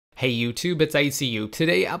Hey YouTube, it's ICU.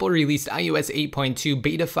 Today, Apple released iOS 8.2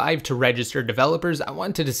 Beta 5 to registered developers. I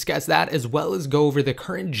want to discuss that as well as go over the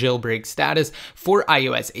current jailbreak status for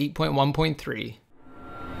iOS 8.1.3.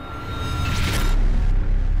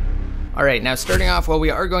 Alright, now starting off, while we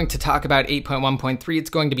are going to talk about 8.1.3, it's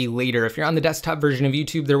going to be later. If you're on the desktop version of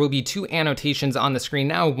YouTube, there will be two annotations on the screen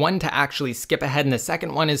now, one to actually skip ahead and the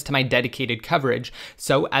second one is to my dedicated coverage.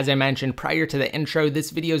 So as I mentioned prior to the intro,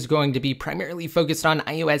 this video is going to be primarily focused on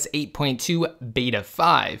iOS 8.2 Beta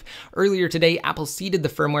 5. Earlier today, Apple seeded the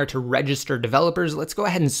firmware to register developers. Let's go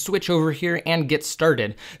ahead and switch over here and get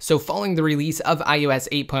started. So following the release of iOS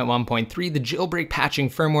 8.1.3, the jailbreak patching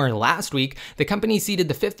firmware last week, the company seeded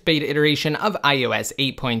the fifth beta iteration of iOS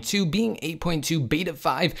 8.2, being 8.2 Beta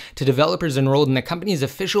 5, to developers enrolled in the company's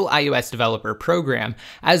official iOS developer program.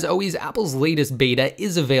 As always, Apple's latest beta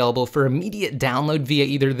is available for immediate download via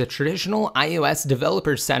either the traditional iOS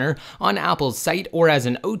Developer Center on Apple's site or as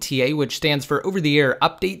an OTA, which stands for over-the-air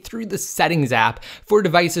update, through the Settings app for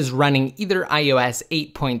devices running either iOS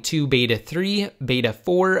 8.2 Beta 3, Beta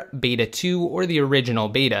 4, Beta 2, or the original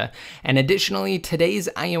beta. And additionally, today's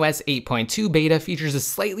iOS 8.2 beta features a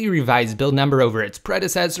slightly revised build number over its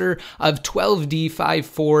predecessor of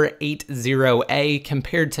 12D5480A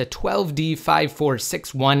compared to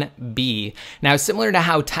 12D5461B. Now, similar to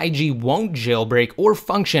how TaiG won't jailbreak or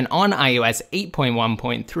function on iOS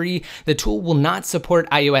 8.1.3, the tool will not support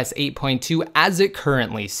iOS 8.2 as it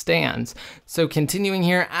currently stands. So continuing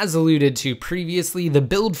here, as alluded to previously, the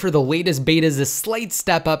build for the latest beta is a slight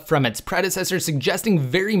step up from its predecessor, suggesting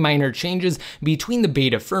very minor changes between the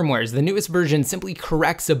beta firmwares. The newest version simply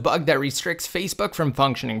corrects a bug that restricts Facebook from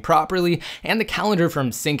functioning properly and the calendar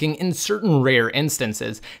from syncing in certain rare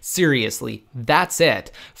instances. Seriously, that's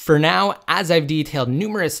it. For now, as I've detailed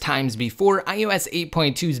numerous times before, iOS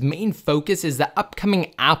 8.2's main focus is the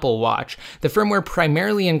upcoming Apple Watch. The firmware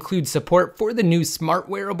primarily includes support for the new smart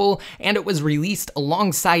wearable, and it was released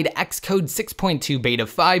alongside Xcode 6.2 Beta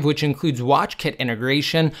 5, which includes WatchKit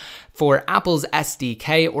integration for Apple's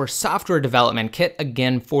SDK or software development kit,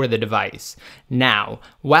 again for the device. Now,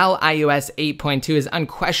 while iOS 8.2 is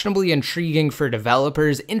unquestionably intriguing for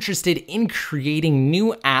developers interested in creating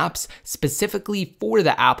new apps specifically for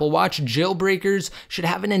the Apple Watch, jailbreakers should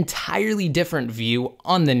have an entirely different view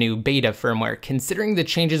on the new beta firmware, considering the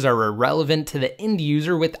changes are irrelevant to the end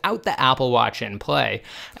user without the Apple Watch in play.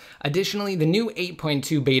 Additionally, the new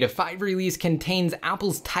 8.2 Beta 5 release contains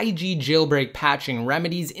Apple's TaiG jailbreak patching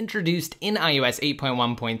remedies introduced in iOS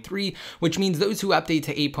 8.1.3, which means those who update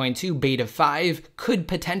to 8.2 Beta 5 could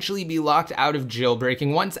potentially be locked out of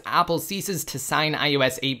jailbreaking once Apple ceases to sign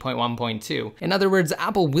iOS 8.1.2. In other words,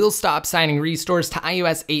 Apple will stop signing restores to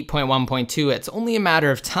iOS 8.1.2. It's only a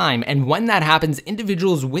matter of time, and when that happens,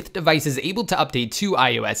 individuals with devices able to update to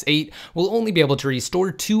iOS 8 will only be able to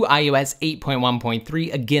restore to iOS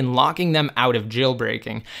 8.1.3, again locking them out of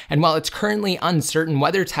jailbreaking. And while it's currently uncertain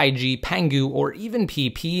whether TaiG, Pangu, or even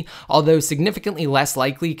PP, although significantly less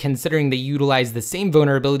likely considering they utilize the same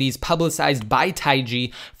vulnerabilities publicized by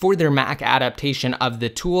TaiG for their Mac adaptation of the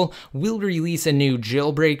tool, will release a new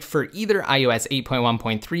jailbreak for either iOS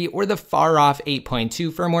 8.1.3 or the far-off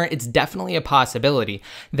 8.2 firmware, it's definitely a possibility.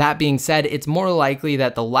 That being said, it's more likely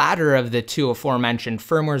that the latter of the two aforementioned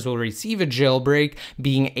firmwares will receive a jailbreak,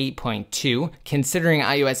 being 8.2, considering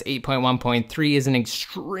iOS 8.1.3 is an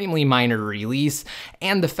extremely minor release,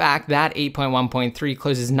 and the fact that 8.1.3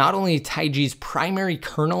 closes not only TaiG's primary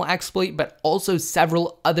kernel exploit, but also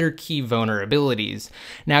several other key vulnerabilities.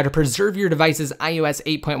 Now, to preserve your device's iOS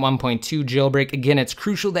 8.1.2 jailbreak, again, it's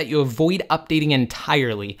crucial that you avoid updating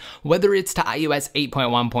entirely, whether it's to iOS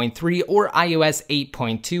 8.1.3 or iOS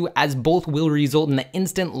 8.2, as both will result in the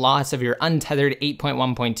instant loss of your untethered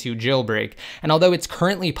 8.1.2 jailbreak. And although it's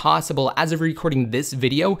currently possible as of recording this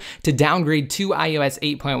video to downgrade to iOS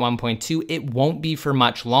 8.1.2, it won't be for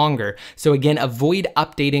much longer. So again, avoid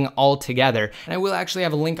updating altogether. And I will actually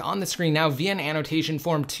have a link on the screen now via an annotation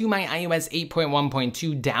form to my iOS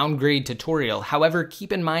 8.1.2 downgrade tutorial. However,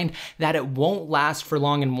 keep in mind that it won't last for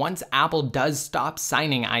long, and once Apple does stop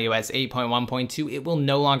signing iOS 8.1.2, it will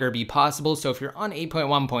no longer be possible. So if you're on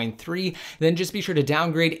 8.1.3, then just be sure to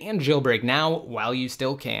downgrade and jailbreak now while you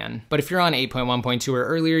still can. But if you're on 8.1.2 or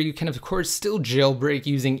earlier, you can of course still jailbreak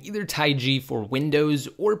using using either TaiG for Windows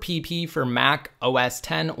or PP for Mac, OS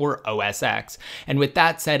X, or OS X. And with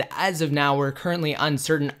that said, as of now, we're currently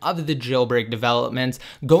uncertain of the jailbreak developments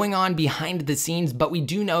going on behind the scenes, but we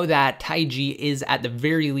do know that TaiG is at the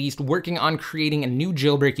very least working on creating a new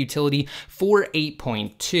jailbreak utility for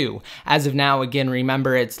 8.2. As of now, again,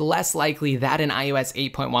 remember, it's less likely that an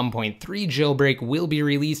iOS 8.1.3 jailbreak will be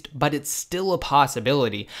released, but it's still a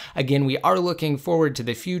possibility. Again, we are looking forward to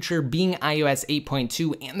the future, being iOS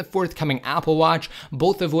 8.2 and the forthcoming Apple Watch,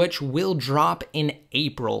 both of which will drop in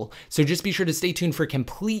April. So just be sure to stay tuned for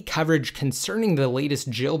complete coverage concerning the latest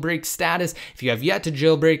jailbreak status. If you have yet to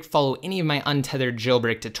jailbreak, follow any of my untethered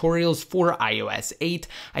jailbreak tutorials for iOS 8.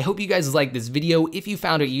 I hope you guys liked this video. If you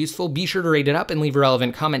found it useful, be sure to rate it up and leave a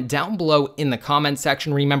relevant comment down below in the comment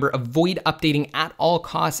section. Remember, avoid updating at all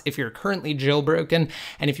costs if you're currently jailbroken.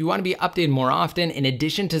 And if you want to be updated more often, in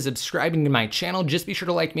addition to subscribing to my channel, just be sure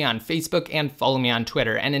to like me on Facebook and follow me on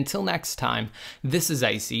Twitter. And until next time, this is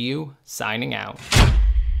ICU signing out.